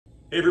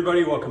Hey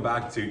everybody, welcome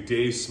back to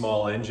Dave's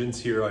Small Engines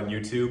here on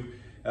YouTube.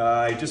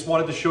 I just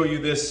wanted to show you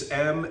this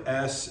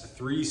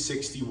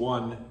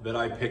MS361 that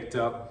I picked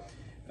up.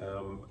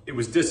 It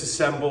was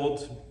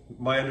disassembled.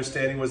 My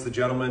understanding was the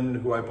gentleman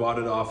who I bought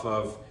it off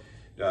of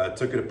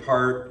took it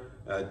apart,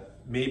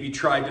 maybe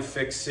tried to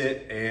fix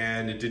it,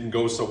 and it didn't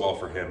go so well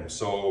for him.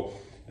 So,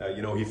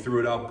 he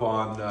threw it up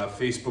on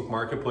Facebook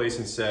Marketplace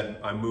and said,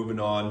 I'm moving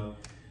on,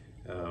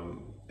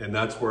 and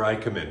that's where I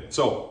come in.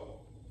 So,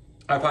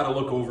 I've had a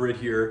look over it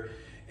here,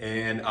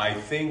 and I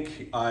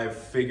think I've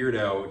figured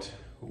out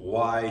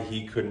why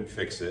he couldn't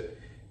fix it.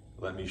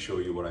 Let me show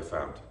you what I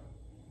found.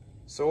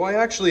 So I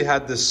actually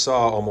had this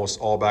saw almost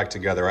all back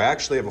together. I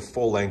actually have a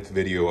full-length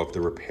video of the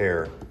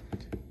repair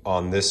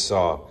on this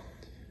saw.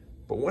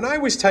 But when I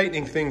was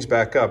tightening things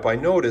back up, I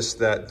noticed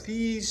that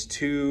these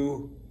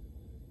two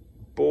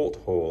bolt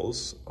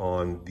holes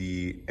on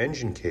the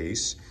engine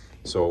case,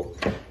 so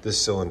this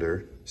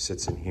cylinder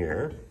sits in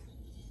here,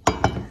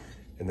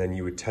 and then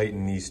you would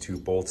tighten these two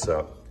bolts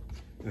up.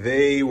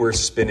 They were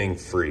spinning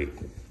free,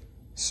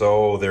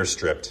 so they're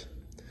stripped.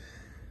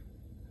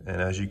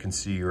 And as you can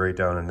see right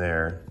down in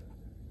there,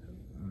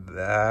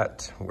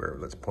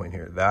 let's point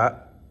here,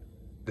 that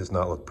does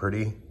not look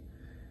pretty,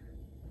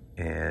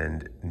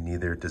 and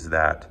neither does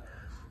that.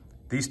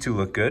 These two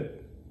look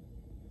good.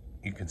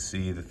 You can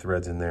see the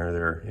threads in there,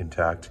 they're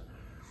intact.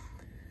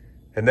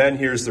 And then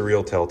here's the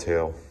real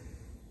telltale.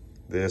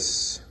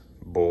 This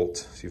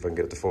bolt, see if I can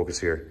get it to focus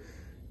here.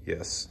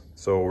 Yes,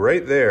 so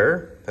right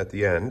there at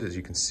the end, as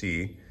you can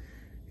see,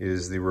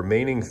 is the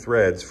remaining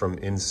threads from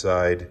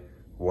inside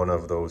one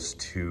of those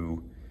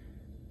two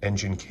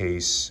engine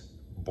case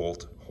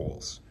bolt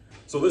holes.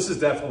 So this is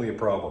definitely a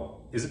problem.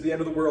 Is it the end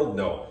of the world?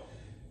 No.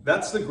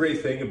 That's the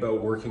great thing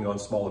about working on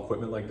small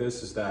equipment like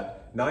this, is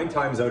that 9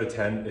 times out of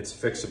 10, it's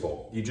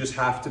fixable. You just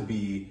have to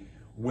be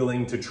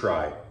willing to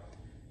try.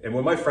 And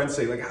when my friends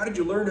say, like, how did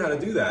you learn how to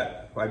do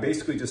that? I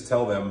basically just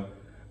tell them,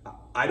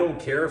 I don't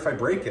care if I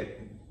break it.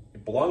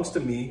 It belongs to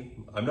me.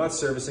 I'm not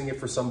servicing it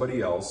for somebody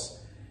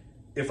else.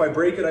 If I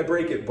break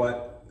it,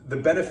 but the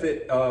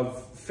benefit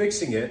of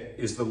fixing it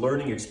is the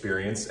learning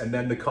experience and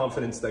then the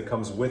confidence that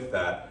comes with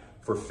that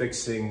for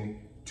fixing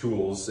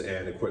tools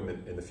and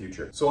equipment in the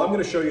future. So I'm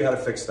going to show you how to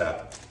fix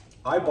that.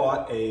 I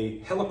bought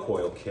a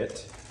Helicoil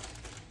kit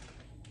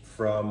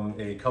from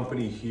a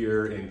company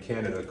here in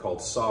Canada called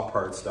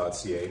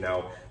sawparts.ca.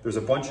 Now, there's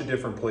a bunch of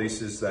different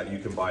places that you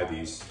can buy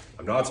these.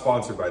 I'm not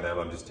sponsored by them,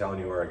 I'm just telling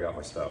you where I got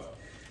my stuff.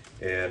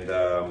 And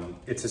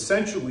it's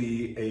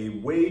essentially a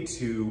way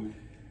to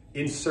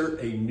insert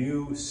a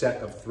new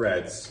set of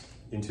threads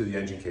into the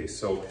engine case.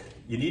 So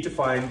you need to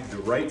find the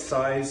right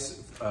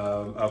size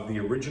of the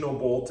original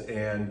bolt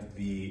and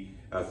the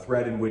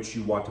thread in which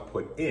you want to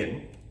put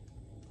in.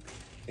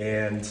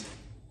 And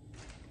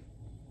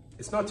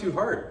it's not too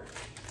hard.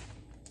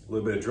 A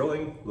little bit of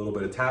drilling, a little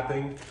bit of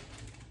tapping,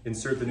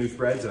 insert the new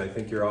threads, and I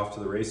think you're off to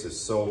the races.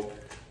 So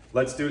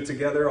let's do it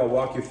together. I'll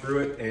walk you through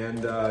it,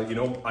 and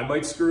I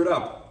might screw it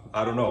up.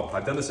 I don't know.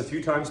 I've done this a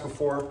few times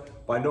before.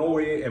 By no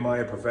way am I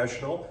a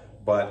professional,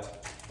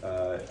 but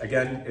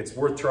again, it's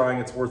worth trying,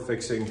 it's worth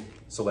fixing,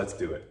 so let's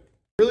do it.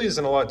 There really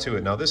isn't a lot to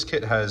it. Now this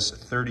kit has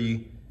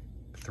 30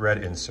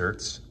 thread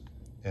inserts,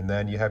 and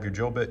then you have your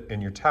drill bit and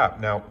your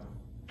tap. Now,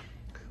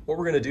 what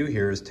we're gonna do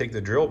here is take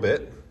the drill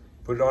bit,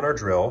 put it on our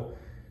drill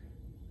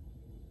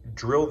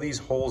these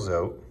holes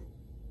out,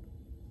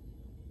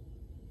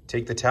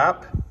 take the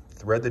tap,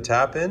 thread the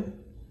tap in,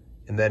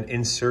 and then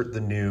insert the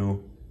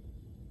new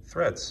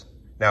threads.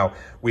 Now,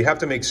 we have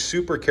to make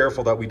super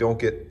careful that we don't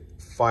get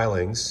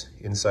filings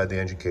inside the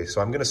engine case.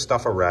 So I'm gonna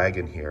stuff a rag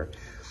in here.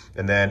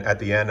 And then at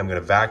the end, I'm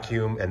gonna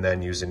vacuum and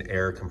then use an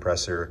air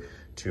compressor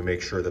to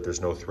make sure that there's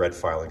no thread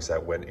filings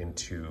that went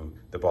into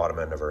the bottom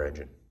end of our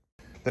engine.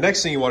 The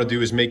next thing you wanna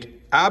do is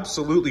make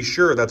absolutely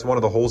sure that's one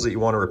of the holes that you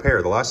wanna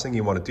repair. The last thing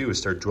you wanna do is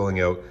start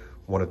drilling out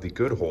one of the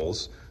good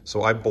holes.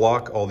 So I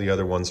block all the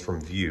other ones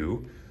from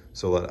view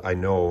so that I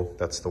know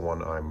that's the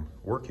one I'm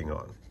working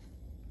on.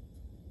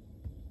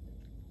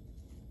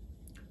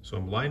 So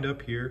I'm lined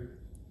up here,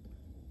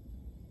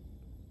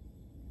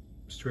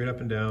 straight up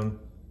and down,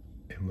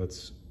 and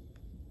let's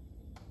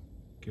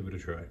give it a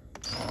try.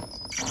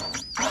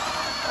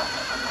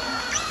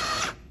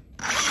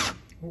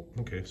 Oh,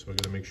 okay, so I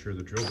gotta make sure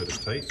the drill bit is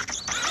tight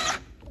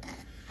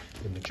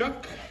in the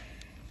chuck.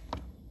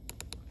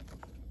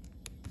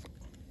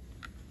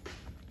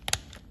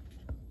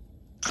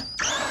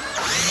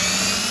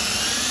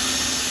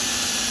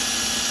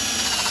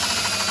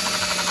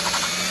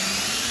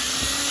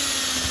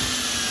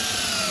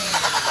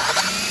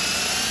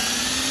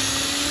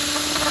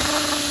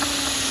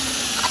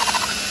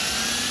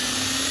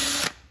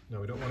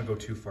 Go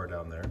too far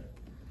down there.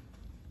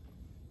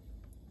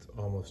 It's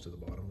almost to the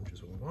bottom, which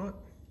is what we want.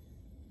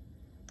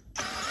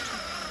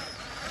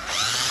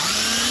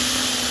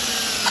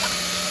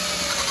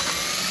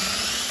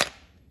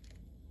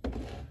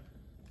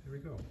 There we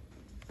go.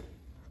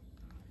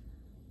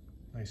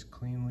 Nice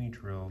cleanly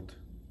drilled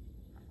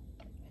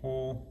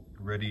hole,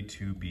 ready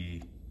to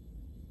be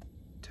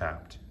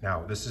tapped.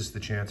 Now, this is the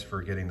chance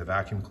for getting the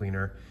vacuum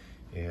cleaner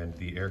and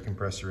the air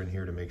compressor in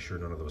here to make sure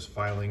none of those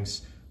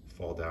filings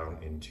fall down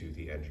into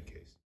the engine case.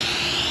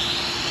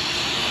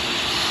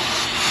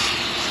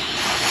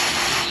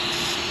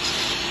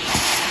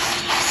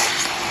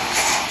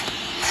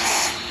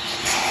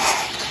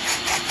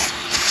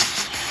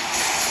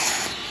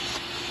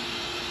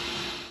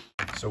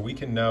 So we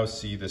can now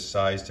see the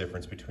size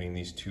difference between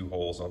these two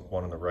holes,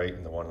 one on the right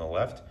and the one on the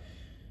left.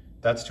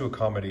 That's to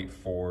accommodate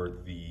for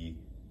the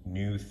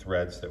new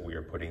threads that we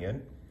are putting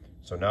in.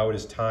 So now it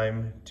is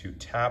time to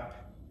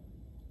tap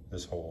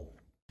this hole.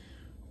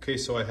 Okay,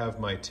 so I have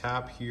my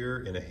tap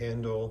here in a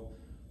handle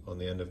on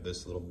the end of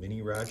this little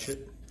mini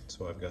ratchet.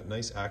 So I've got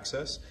nice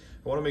access.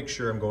 I want to make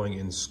sure I'm going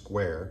in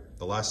square.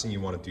 The last thing you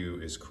want to do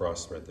is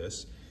cross thread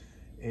this.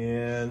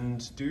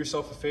 And do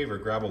yourself a favor,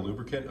 grab a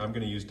lubricant. I'm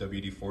going to use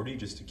WD-40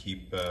 just to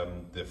keep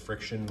the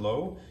friction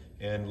low.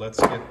 And let's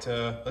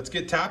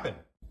get tapping.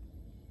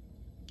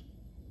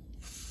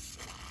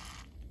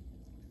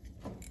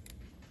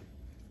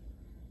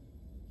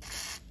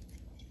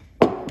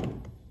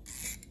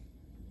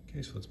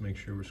 Okay, so let's make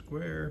sure we're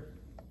square.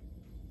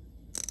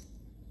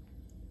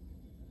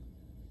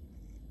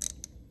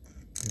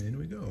 And in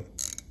we go.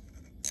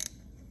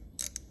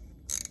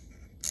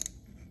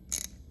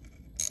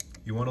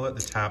 You want to let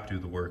the tap do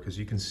the work. As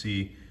you can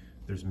see,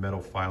 there's metal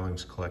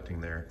filings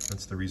collecting there.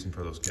 That's the reason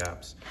for those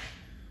gaps.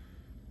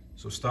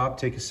 So stop,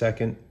 take a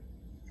second,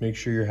 make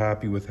sure you're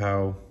happy with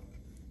how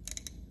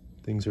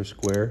things are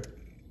square.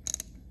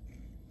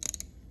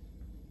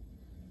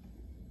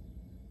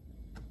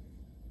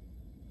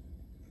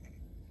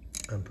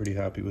 I'm pretty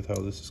happy with how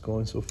this is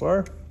going so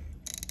far.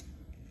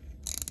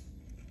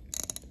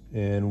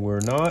 And we're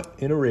not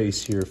in a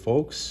race here,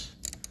 folks.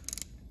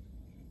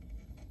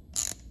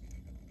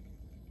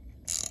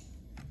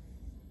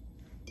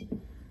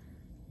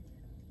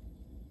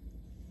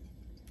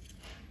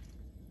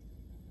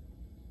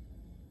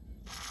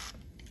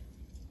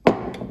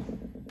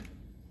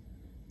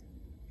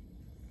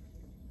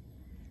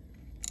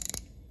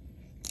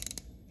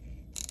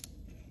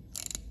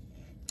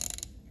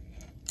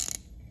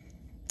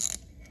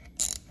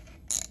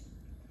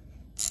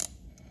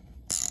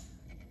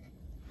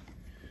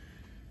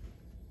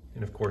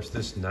 And of course,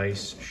 this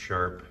nice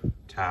sharp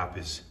tap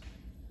is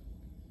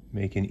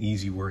making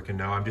easy work. And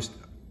now I'm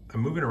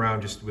moving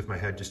around just with my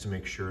head just to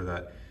make sure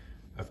that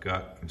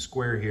I'm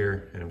square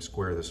here and I'm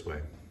square this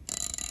way.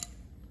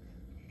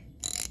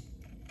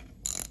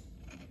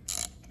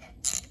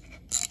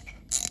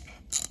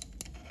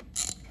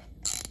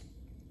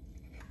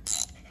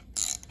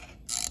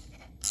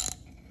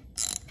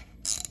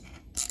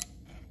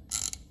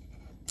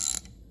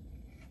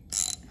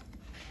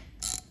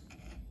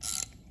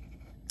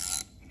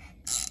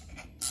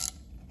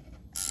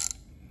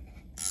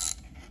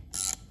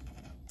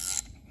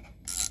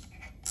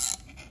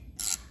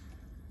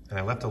 And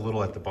I left a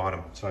little at the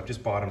bottom, so I've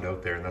just bottomed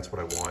out there, and that's what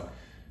I want.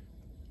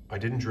 I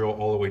didn't drill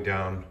all the way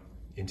down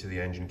into the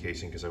engine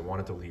casing because I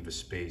wanted to leave a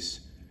space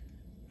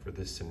for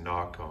this to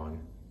knock on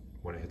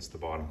when it hits the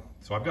bottom.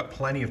 So I've got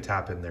plenty of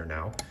tap in there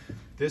now.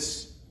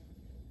 This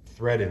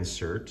thread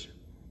insert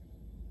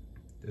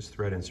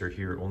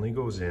here only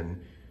goes in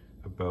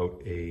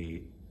about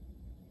a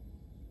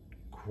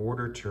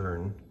quarter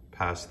turn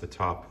past the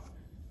top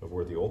of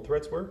where the old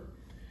threads were.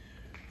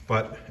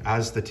 But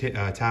as the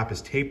tap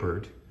is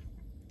tapered,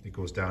 it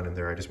goes down in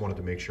there. I just wanted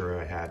to make sure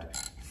I had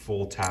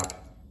full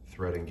tap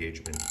thread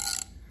engagement.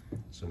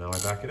 So now I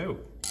back it out.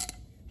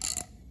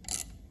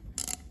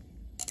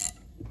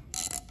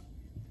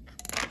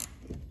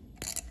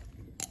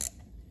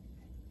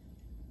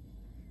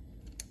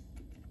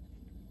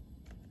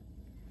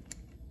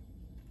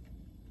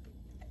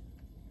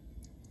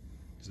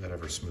 Is that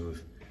ever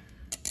smooth?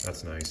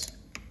 That's nice.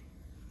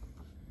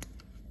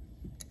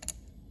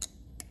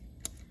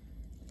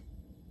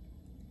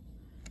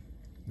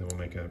 Then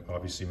we'll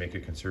obviously make a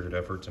concerted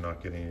effort to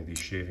not get any of these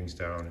shavings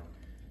down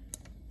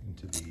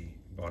into the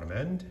bottom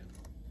end.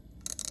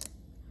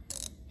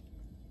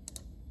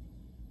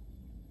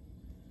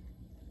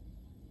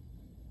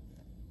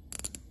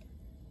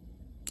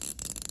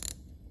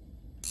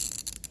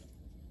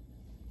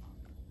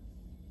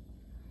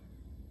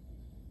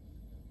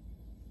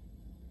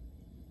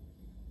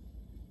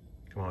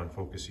 Come on,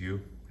 focus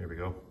you. There we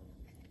go.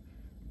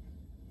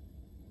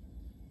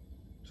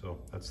 So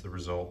that's the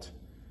result.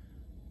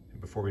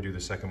 Before we do the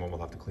second one, we'll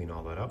have to clean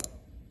all that up.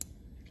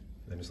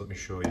 Then just let me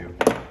show you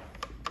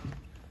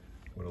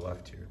what I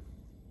left here.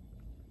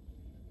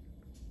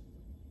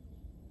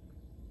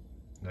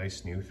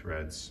 Nice new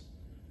threads.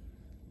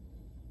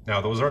 Now,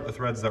 those aren't the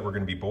threads that we're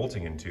going to be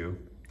bolting into.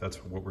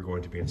 That's what we're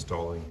going to be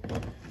installing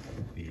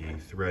the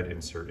thread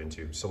insert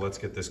into. So let's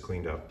get this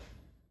cleaned up.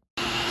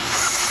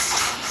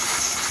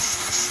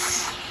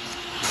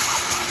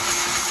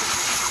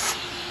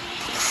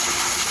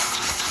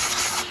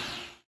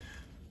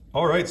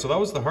 All right, so that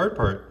was the hard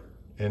part.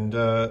 And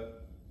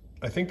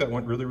I think that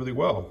went really, really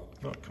well.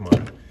 Oh, come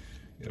on,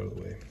 get out of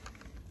the way.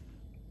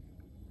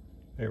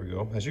 There we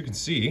go. As you can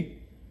see,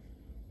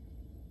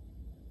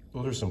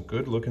 those are some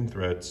good looking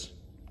threads.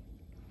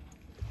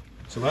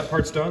 So that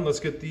part's done. Let's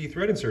get the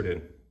thread insert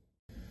in.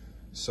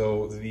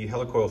 So the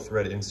Helicoil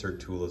thread insert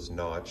tool is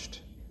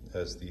notched,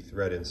 as the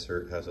thread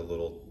insert has a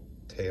little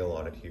tail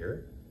on it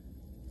here.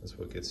 That's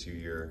what gets you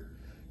your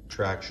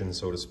traction,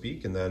 so to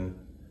speak, and then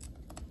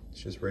it's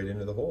just right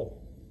into the hole.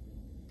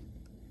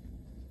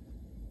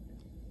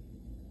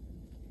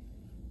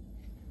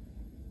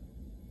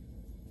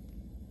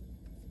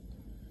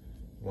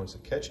 Once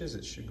it catches,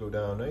 it should go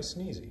down nice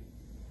and easy.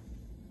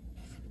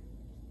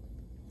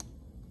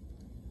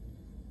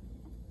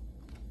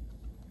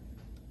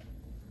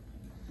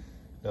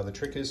 Now the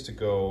trick is to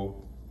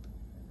go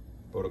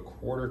about a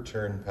quarter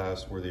turn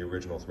past where the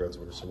original threads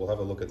were. So we'll have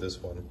a look at this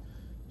one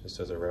just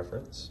as a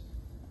reference.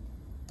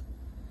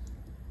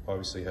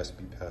 Obviously it has to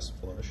be past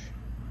flush.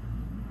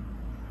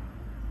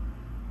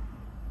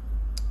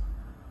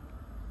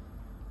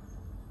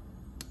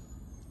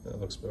 That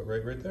looks about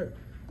right there.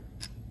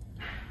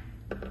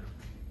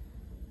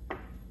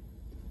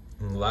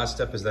 And the last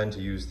step is then to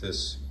use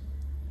this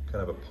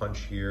kind of a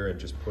punch here and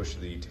just push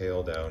the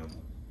tail down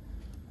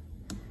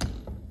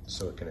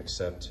so it can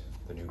accept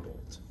the new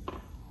bolt.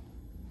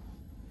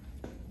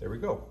 There we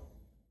go.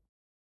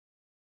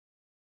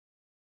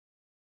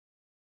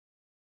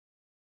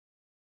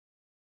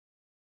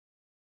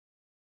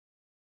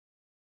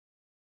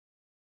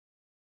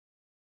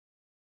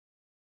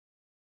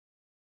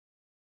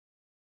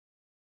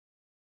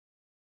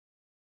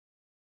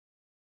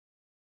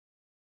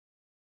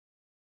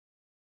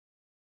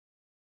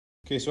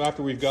 Okay, so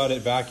after we've got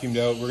it vacuumed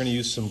out, we're going to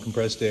use some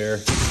compressed air.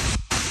 And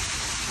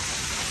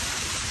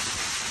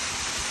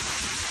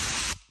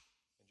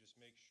just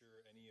make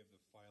sure any of the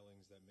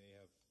filings that may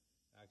have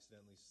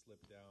accidentally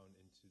slipped down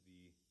into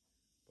the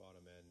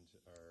bottom end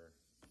are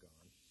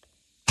gone.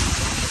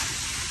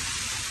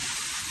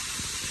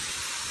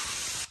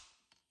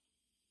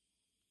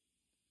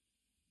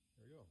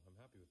 There we go. I'm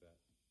happy with that.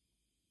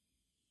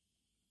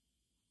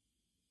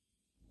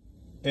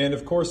 And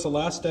of course, the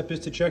last step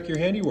is to check your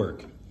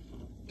handiwork.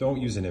 Don't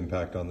use an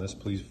impact on this,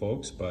 please,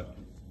 folks, but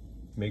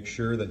make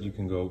sure that you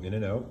can go in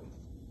and out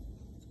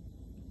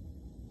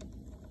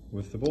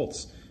with the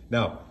bolts.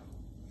 Now,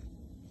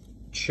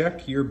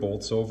 check your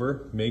bolts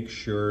over. Make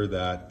sure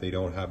that they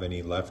don't have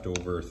any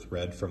leftover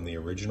thread from the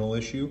original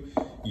issue.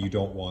 You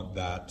don't want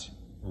that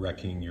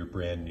wrecking your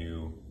brand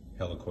new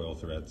helicoil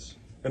threads.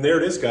 And there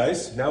it is,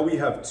 guys. Now we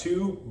have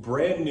two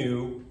brand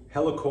new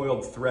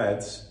helicoiled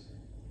threads.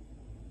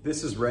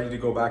 This is ready to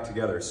go back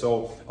together.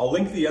 So I'll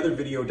link the other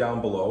video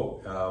down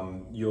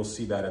below. You'll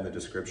see that in the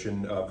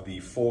description of the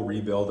full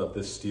rebuild of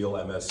this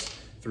Stihl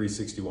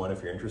MS361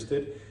 if you're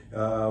interested.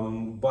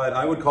 But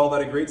I would call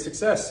that a great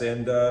success.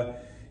 And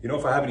you know,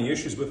 if I have any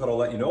issues with it, I'll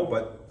let you know,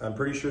 but I'm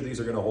pretty sure these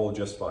are gonna hold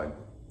just fine.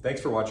 Thanks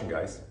for watching,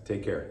 guys.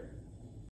 Take care.